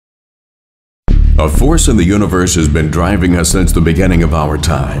A force in the universe has been driving us since the beginning of our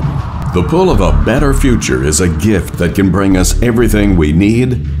time. The pull of a better future is a gift that can bring us everything we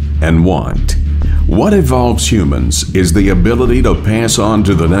need and want. What evolves humans is the ability to pass on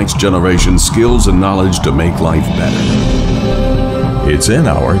to the next generation skills and knowledge to make life better. It's in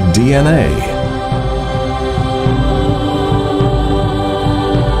our DNA.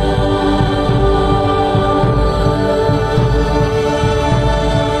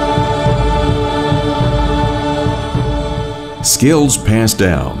 Skills passed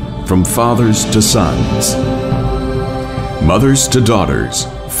down from fathers to sons, mothers to daughters,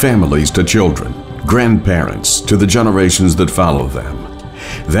 families to children, grandparents to the generations that follow them.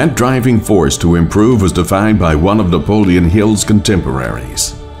 That driving force to improve was defined by one of Napoleon Hill's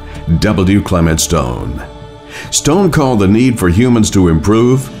contemporaries, W. Clement Stone. Stone called the need for humans to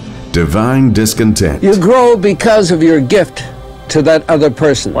improve divine discontent. You grow because of your gift to that other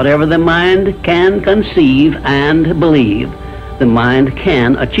person. Whatever the mind can conceive and believe, the mind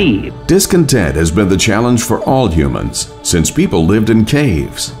can achieve. Discontent has been the challenge for all humans since people lived in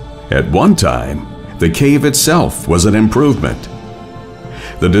caves. At one time, the cave itself was an improvement.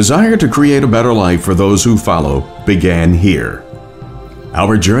 The desire to create a better life for those who follow began here.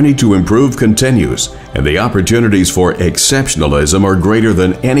 Our journey to improve continues, and the opportunities for exceptionalism are greater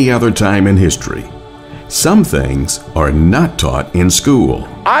than any other time in history. Some things are not taught in school.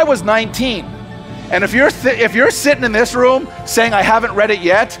 I was 19. And if you're sitting in this room saying I haven't read it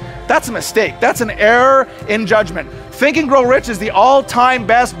yet, that's a mistake. That's an error in judgment. Think and Grow Rich is the all-time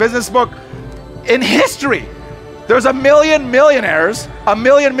best business book in history. There's a million millionaires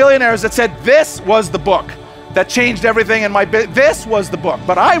that said this was the book that changed everything in my business. This was the book.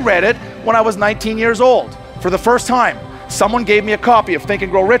 But I read it when I was 19 years old for the first time. Someone gave me a copy of Think and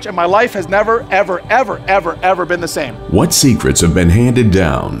Grow Rich, and my life has never, ever been the same. What secrets have been handed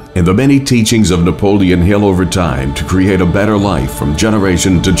down in the many teachings of Napoleon Hill over time to create a better life from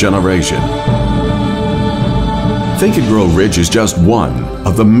generation to generation? Think and Grow Rich is just one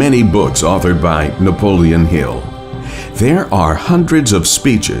of the many books authored by Napoleon Hill. There are hundreds of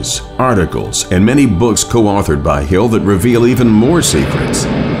speeches, articles, and many books co-authored by Hill that reveal even more secrets.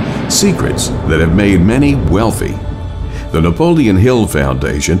 Secrets that have made many wealthy. The Napoleon Hill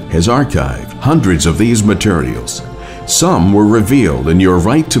Foundation has archived hundreds of these materials. Some were revealed in Your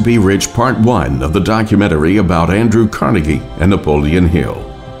Right to Be Rich Part 1 of the documentary about Andrew Carnegie and Napoleon Hill.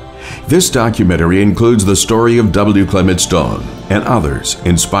 This documentary includes the story of W. Clement Stone and others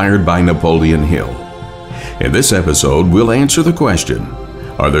inspired by Napoleon Hill. In this episode, we'll answer the question,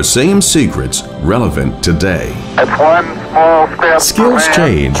 are the same secrets relevant today? It's one small step. Skills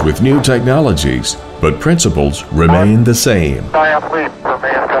change with new technologies, but principles remain the same. Giant leap for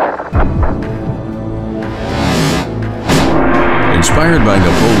mankind. Inspired by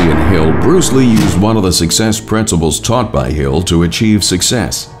Napoleon Hill, Bruce Lee used one of the success principles taught by Hill to achieve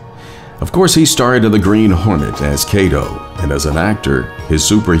success. Of course, he starred in The Green Hornet as Kato, and as an actor, his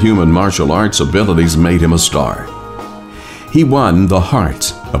superhuman martial arts abilities made him a star. He won the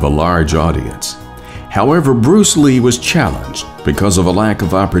hearts of a large audience. However, Bruce Lee was challenged because of a lack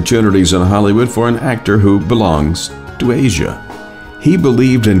of opportunities in Hollywood for an actor who belongs to Asia. He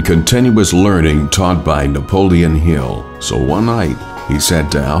believed in continuous learning taught by Napoleon Hill, so one night he sat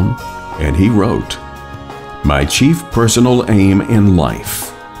down and he wrote, "My chief personal aim in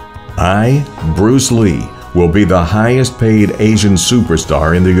life. I, Bruce Lee, will be the highest paid Asian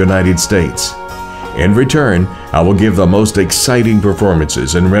superstar in the United States. In return, I will give the most exciting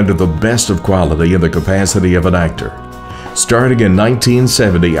performances and render the best of quality in the capacity of an actor. Starting in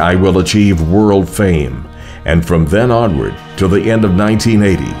 1970, I will achieve world fame, and from then onward till the end of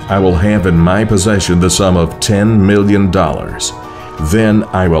 1980, I will have in my possession the sum of $10 million. Then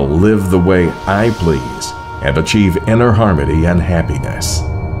I will live the way I please and achieve inner harmony and happiness."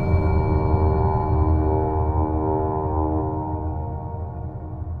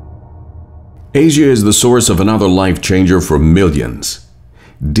 Asia is the source of another life changer for millions.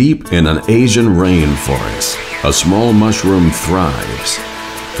 Deep in an Asian rainforest, a small mushroom thrives.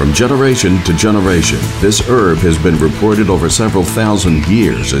 From generation to generation, this herb has been reported over several thousand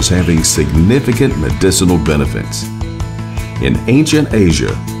years as having significant medicinal benefits. In ancient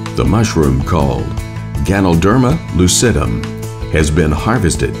Asia, the mushroom called Ganoderma lucidum has been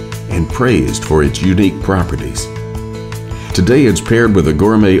harvested and praised for its unique properties. Today it's paired with a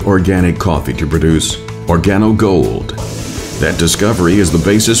gourmet organic coffee to produce Organo Gold. That discovery is the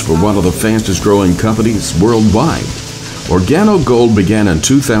basis for one of the fastest growing companies worldwide. Organo Gold began in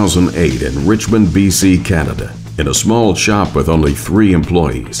 2008 in Richmond, BC, Canada, in a small shop with only 3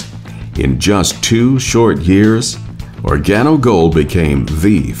 employees. In just 2 short years, OrganoGold became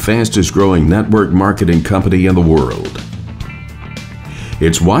the fastest growing network marketing company in the world.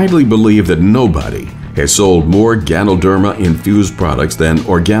 It's widely believed that nobody has sold more Ganoderma infused products than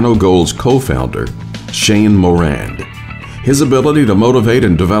OrganoGold's co-founder, Shane Morand. His ability to motivate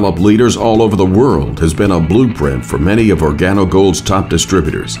and develop leaders all over the world has been a blueprint for many of OrganoGold's top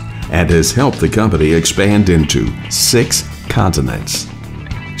distributors and has helped the company expand into 6 continents.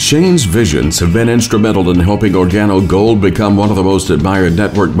 Shane's visions have been instrumental in helping OrganoGold become one of the most admired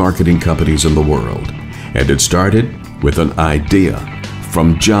network marketing companies in the world. And it started with an idea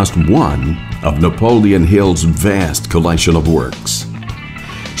from just one of Napoleon Hill's vast collection of works.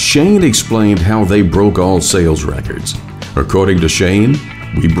 Shane explained how they broke all sales records. According to Shane,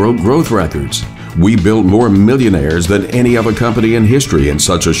 we broke growth records. We built more millionaires than any other company in history in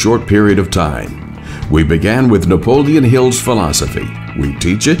such a short period of time. We began with Napoleon Hill's philosophy. We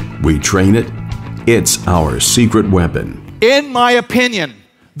teach it, we train it. It's our secret weapon. In my opinion,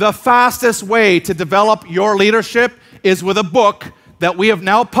 the fastest way to develop your leadership is with a book that we have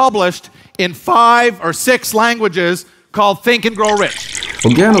now published in 5 or 6 languages called Think and Grow Rich.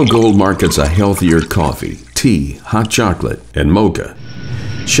 OrganoGold markets a healthier coffee, tea, hot chocolate, and mocha.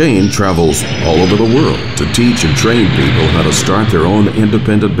 Shane travels all over the world to teach and train people how to start their own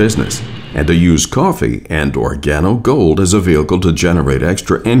independent business and to use coffee and OrganoGold as a vehicle to generate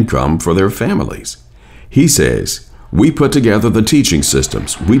extra income for their families. He says, we put together the teaching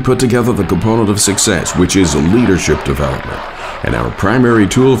systems. We put together the component of success, which is leadership development. And our primary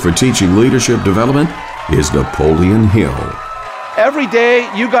tool for teaching leadership development is Napoleon Hill. Every day,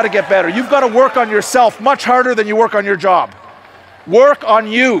 you've got to get better. You've got to work on yourself much harder than you work on your job. Work on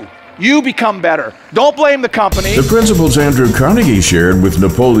you. You become better. Don't blame the company. The principles Andrew Carnegie shared with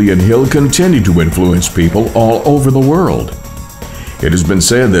Napoleon Hill continue to influence people all over the world. It has been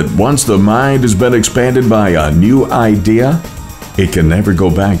said that once the mind has been expanded by a new idea, it can never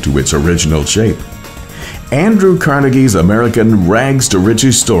go back to its original shape. Andrew Carnegie's American Rags to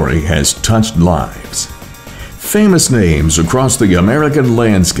Riches story has touched lives. Famous names across the American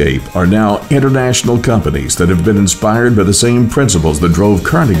landscape are now international companies that have been inspired by the same principles that drove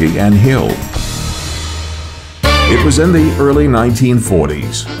Carnegie and Hill. It was in the early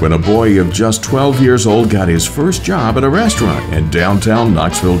 1940s when a boy of just 12 years old got his first job at a restaurant in downtown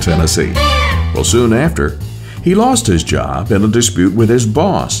Knoxville, Tennessee. Well, soon after, he lost his job in a dispute with his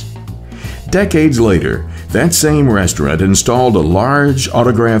boss. Decades later, that same restaurant installed a large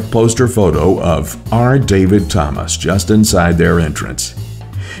autographed poster photo of R. David Thomas just inside their entrance.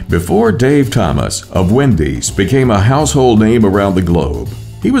 Before Dave Thomas of Wendy's became a household name around the globe,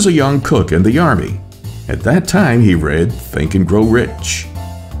 he was a young cook in the Army. At that time, he read Think and Grow Rich.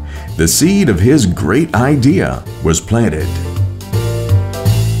 The seed of his great idea was planted.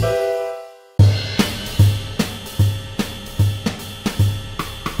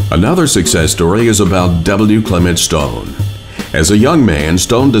 Another success story is about W. Clement Stone. As a young man,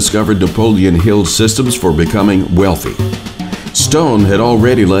 Stone discovered Napoleon Hill's systems for becoming wealthy. Stone had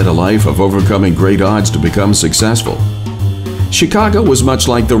already led a life of overcoming great odds to become successful. Chicago was much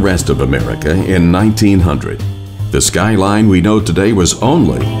like the rest of America in 1900. The skyline we know today was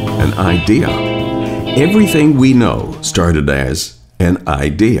only an idea. Everything we know started as an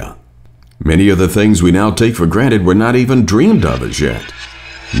idea. Many of the things we now take for granted were not even dreamed of as yet.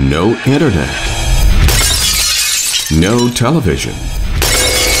 No internet. No television.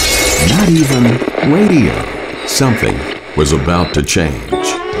 Not even radio. Something was about to change.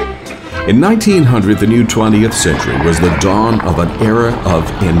 In 1900, the new 20th century was the dawn of an era of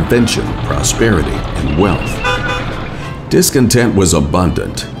invention, prosperity, and wealth. Discontent was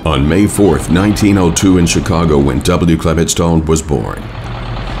abundant on May 4th, 1902 in Chicago when W. Clement Stone was born.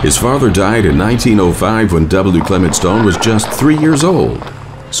 His father died in 1905 when W. Clement Stone was just 3 years old,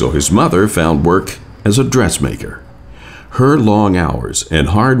 so his mother found work as a dressmaker. Her long hours and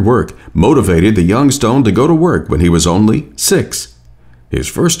hard work motivated the young Stone to go to work when he was only 6. His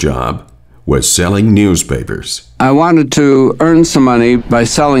first job was selling newspapers. I wanted to earn some money by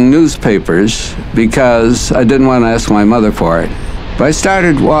selling newspapers because I didn't want to ask my mother for it. But I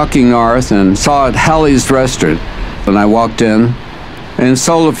started walking north and saw at Helly's restaurant. And I walked in and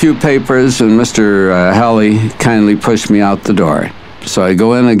sold a few papers, and Mr. Helly kindly pushed me out the door. So I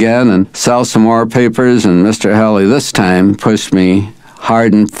go in again and sell some more papers, and Mr. Helly this time pushed me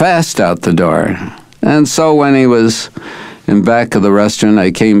hard and fast out the door. And so when he was in back of the restaurant, I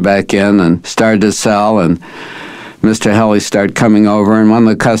came back in and started to sell, and Mr. Helly started coming over, and one of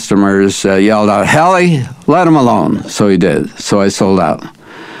the customers yelled out, "Helly, let him alone." So he did. So I sold out.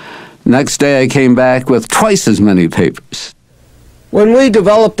 Next day I came back with twice as many papers. When we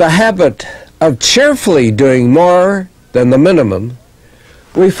developed a habit of cheerfully doing more than the minimum,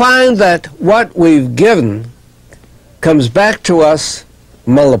 we find that what we've given comes back to us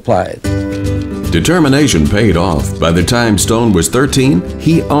multiplied. Determination paid off. By the time Stone was 13,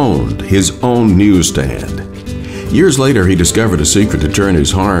 he owned his own newsstand. Years later, he discovered a secret to turn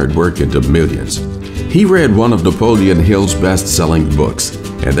his hard work into millions. He read one of Napoleon Hill's best-selling books,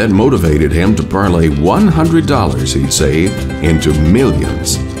 and that motivated him to parlay $100 he'd saved into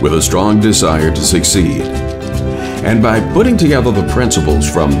millions with a strong desire to succeed. And by putting together the principles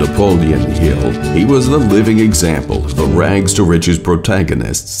from Napoleon Hill, he was the living example of the rags-to-riches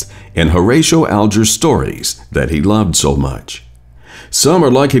protagonists in Horatio Alger's stories that he loved so much. Some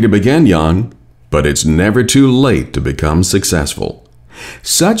are lucky to begin young, but it's never too late to become successful.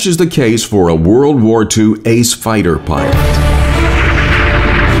 Such is the case for a World War II ace fighter pilot.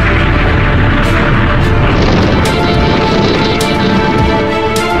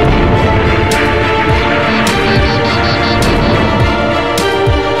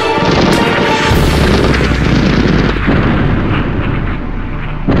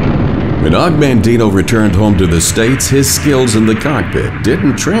 When Og Mandino returned home to the States, his skills in the cockpit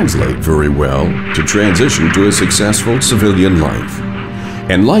didn't translate very well to transition to a successful civilian life.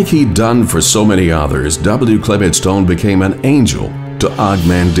 And like he'd done for so many others, W. Clement Stone became an angel to Og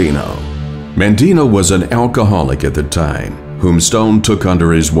Mandino. Mandino was an alcoholic at the time, whom Stone took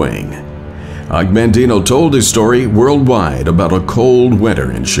under his wing. Og Mandino told his story worldwide about a cold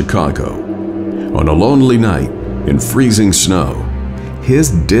winter in Chicago. On a lonely night in freezing snow,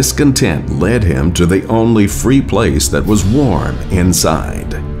 his discontent led him to the only free place that was warm inside,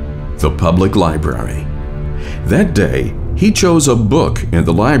 the public library. That day, he chose a book in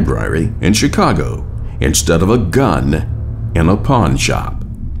the library in Chicago instead of a gun in a pawn shop.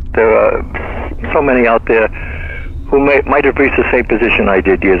 There are so many out there who might have reached the same position I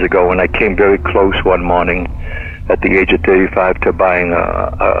did years ago when I came very close one morning at the age of 35 to buying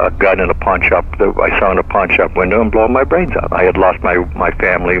a gun in a pawn shop that I saw in a pawn shop window and blowing my brains out. I had lost my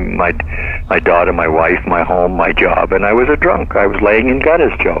family, my daughter, my wife, my home, my job, and I was a drunk. I was laying in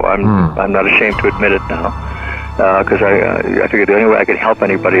gutters, Joe. I'm not ashamed to admit it now, because I figured the only way I could help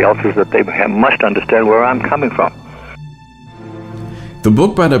anybody else is that they must understand where I'm coming from. The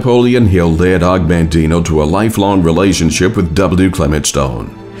book by Napoleon Hill led Og Mandino to a lifelong relationship with W. Clement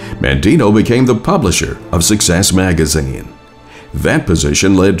Stone. Mandino became the publisher of Success magazine. That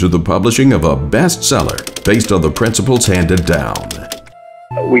position led to the publishing of a bestseller based on the principles handed down.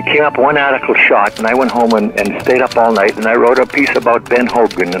 We came up one article short, and I went home and stayed up all night, and I wrote a piece about Ben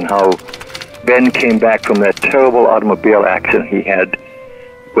Hogan and how Ben came back from that terrible automobile accident he had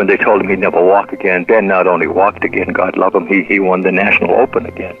when they told him he'd never walk again. Ben not only walked again, God love him, he won the National Open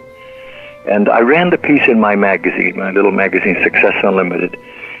again. And I ran the piece in my magazine, my little magazine, Success Unlimited.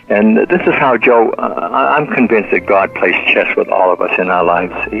 And this is how, Joe, I'm convinced that God plays chess with all of us in our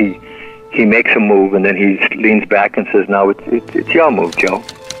lives. He makes a move, and then he leans back and says, now it's your move, Joe.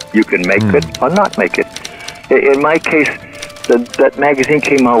 You can make it or not make it. In my case, that magazine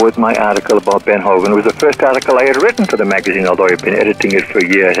came out with my article about Ben Hogan. It was the first article I had written for the magazine, although I'd been editing it for a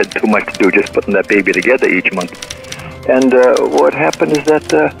year. I had too much to do just putting that baby together each month. And what happened is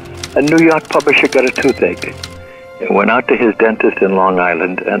that a New York publisher got a toothache. And went out to his dentist in Long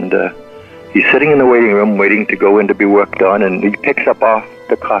Island, and he's sitting in the waiting room waiting to go in to be worked on, and he picks up off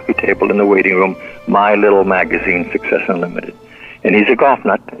the coffee table in the waiting room my little magazine, Success Unlimited. And he's a golf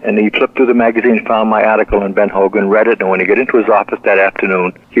nut, and he flipped through the magazine, found my article on Ben Hogan, read it, and when he got into his office that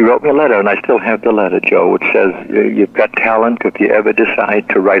afternoon, he wrote me a letter, and I still have the letter, Joe, which says, you've got talent. If you ever decide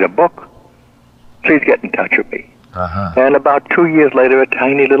to write a book, please get in touch with me. And about 2 years later, a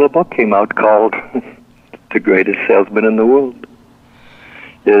tiny little book came out called The Greatest Salesman in the World.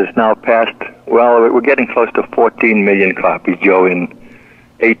 It is now past, well, we're getting close to 14 million copies, Joe, in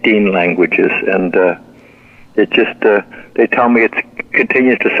 18 languages. And it just, they tell me it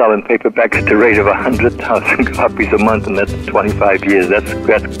continues to sell in paperbacks at the rate of 100,000 copies a month, and that's 25 years. That's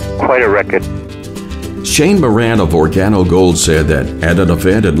quite a record. Shane Moran of Organo Gold said that at an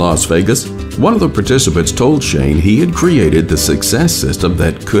event in Las Vegas, one of the participants told Shane he had created the success system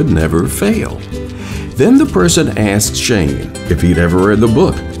that could never fail. Then the person asked Shane if he'd ever read the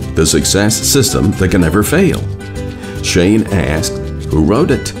book, The Success System That Can Never Fail. Shane asked who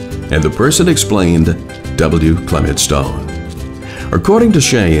wrote it, and the person explained W. Clement Stone. According to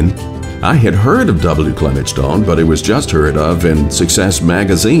Shane, I had heard of W. Clement Stone, but it was just heard of in Success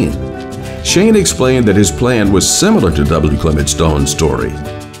magazine. Shane explained that his plan was similar to W. Clement Stone's story.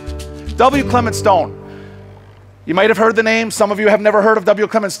 W. Clement Stone. You might have heard the name. Some of you have never heard of W.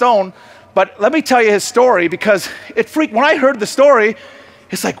 Clement Stone. But let me tell you his story, because it freaked. When I heard the story,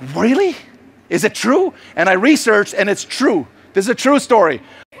 it's like, really? Is it true? And I researched, and it's true. This is a true story.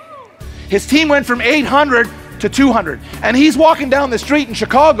 His team went from 800 to 200. And he's walking down the street in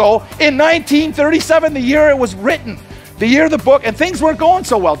Chicago in 1937, the year it was written, the year of the book, and things weren't going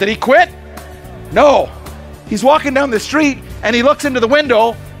so well. Did he quit? No. He's walking down the street, and he looks into the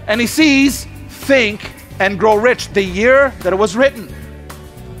window, and he sees Think and Grow Rich, the year that it was written.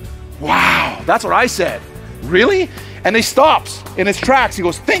 Wow, that's what I said. Really? And he stops in his tracks. He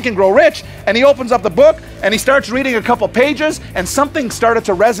goes, Think and Grow Rich. And he opens up the book and he starts reading a couple pages, and something started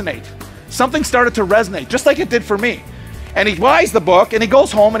to resonate. Something started to resonate, just like it did for me. And he buys the book and he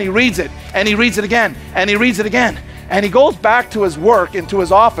goes home and he reads it, and he reads it again, and he reads it again. And he goes back to his work, into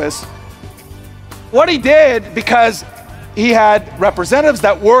his office. What he did, because he had representatives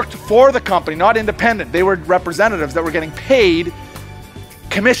that worked for the company, not independent. They were representatives that were getting paid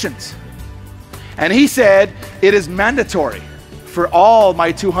commissions. And he said, it is mandatory for all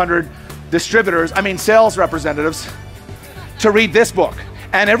my 200 distributors, sales representatives, to read this book.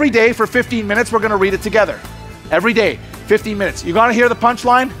 And every day for 15 minutes, we're going to read it together. Every day, 15 minutes. You got to hear the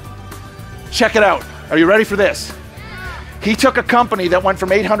punchline? Check it out. Are you ready for this? He took a company that went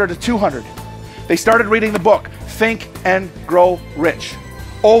from 800 to 200. They started reading the book, Think and Grow Rich,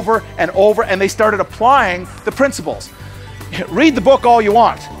 over and over, and they started applying the principles. Read the book all you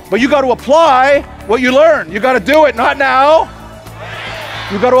want, but you got to apply what you learn. You got to do it, not now.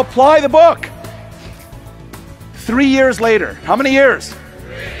 You got to apply the book. 3 years later, how many years?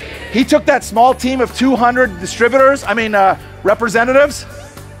 He took that small team of 200 distributors, representatives,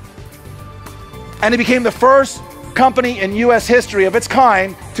 and he became the first company in U.S. history of its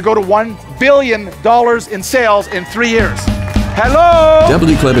kind to go to $1 billion in sales in 3 years. Hello?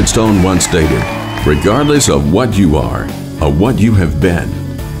 W. Clement Stone once stated, regardless of what you are or what you have been,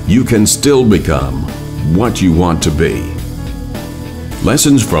 you can still become what you want to be.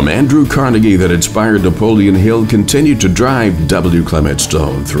 Lessons from Andrew Carnegie that inspired Napoleon Hill continued to drive W. Clement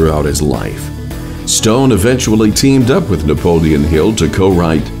Stone throughout his life. Stone eventually teamed up with Napoleon Hill to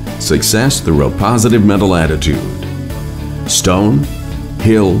co-write Success Through a Positive Mental Attitude. Stone,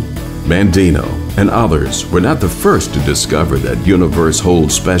 Hill, Mandino, and others were not the first to discover that universe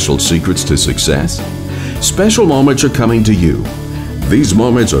holds special secrets to success. Special moments are coming to you. These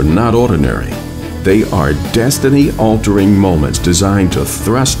moments are not ordinary. They are destiny-altering moments designed to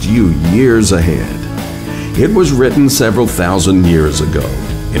thrust you years ahead. It was written several thousand years ago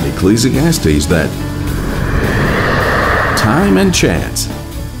in Ecclesiastes that time and chance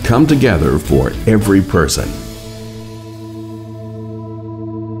come together for every person.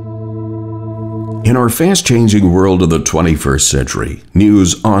 In our fast-changing world of the 21st century,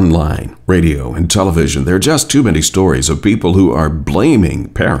 news, online, radio, and television, there are just too many stories of people who are blaming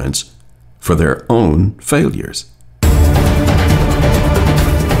parents for their own failures.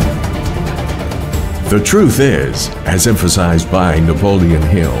 The truth is, as emphasized by Napoleon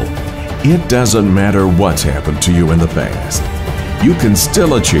Hill, it doesn't matter what's happened to you in the past. You can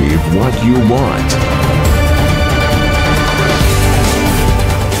still achieve what you want.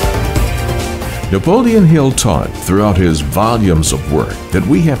 Napoleon Hill taught throughout his volumes of work that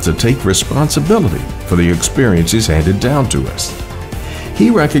we have to take responsibility for the experiences handed down to us. He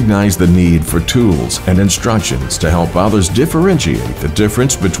recognized the need for tools and instructions to help others differentiate the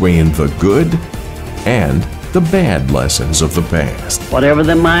difference between the good and the bad lessons of the past. Whatever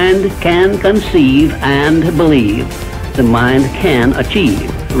the mind can conceive and believe, the mind can achieve,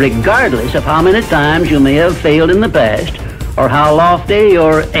 regardless of how many times you may have failed in the past or how lofty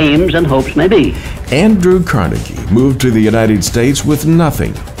your aims and hopes may be. Andrew Carnegie moved to the United States with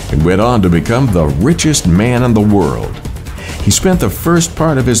nothing and went on to become the richest man in the world. He spent the first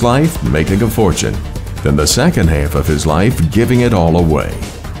part of his life making a fortune, then the second half of his life giving it all away.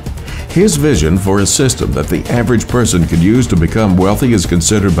 His vision for a system that the average person could use to become wealthy is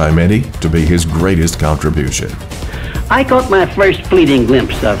considered by many to be his greatest contribution. I caught my first fleeting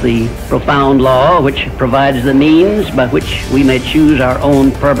glimpse of the profound law which provides the means by which we may choose our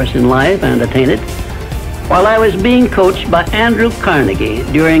own purpose in life and attain it, while I was being coached by Andrew Carnegie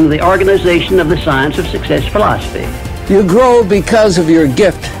during the organization of the Science of Success philosophy. You grow because of your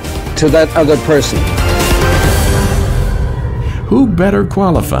gift to that other person. Who better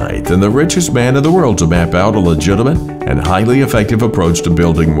qualified than the richest man in the world to map out a legitimate and highly effective approach to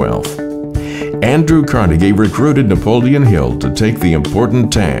building wealth? Andrew Carnegie recruited Napoleon Hill to take the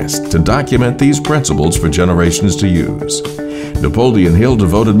important task to document these principles for generations to use. Napoleon Hill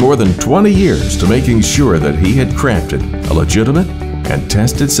devoted more than 20 years to making sure that he had crafted a legitimate and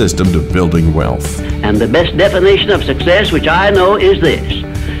tested system to building wealth. And the best definition of success, which I know, is this.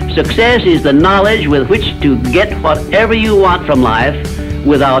 Success is the knowledge with which to get whatever you want from life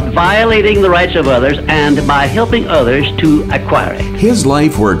without violating the rights of others and by helping others to acquire it. His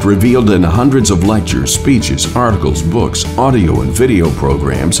life work, revealed in hundreds of lectures, speeches, articles, books, audio, and video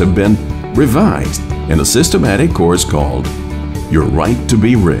programs, have been revised in a systematic course called Your Right to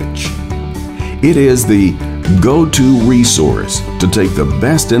Be Rich. It is the go-to resource to take the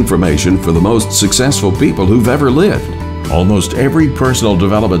best information for the most successful people who've ever lived. Almost every personal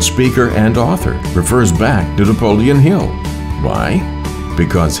development speaker and author refers back to Napoleon Hill. Why?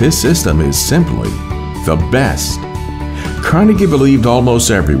 Because his system is simply the best. Carnegie believed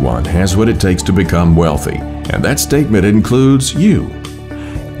almost everyone has what it takes to become wealthy, and that statement includes you.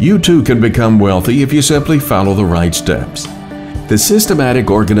 You too can become wealthy if you simply follow the right steps. The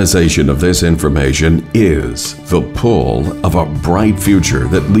systematic organization of this information is the pull of a bright future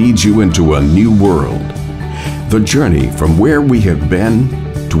that leads you into a new world. The journey from where we have been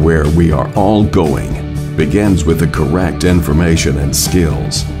to where we are all going begins with the correct information and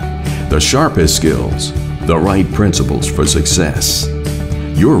skills. The sharpest skills, the right principles for success.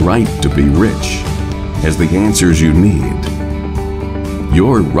 Your right to be rich has the answers you need.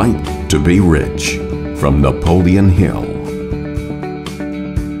 Your Right to Be Rich from Napoleon Hill.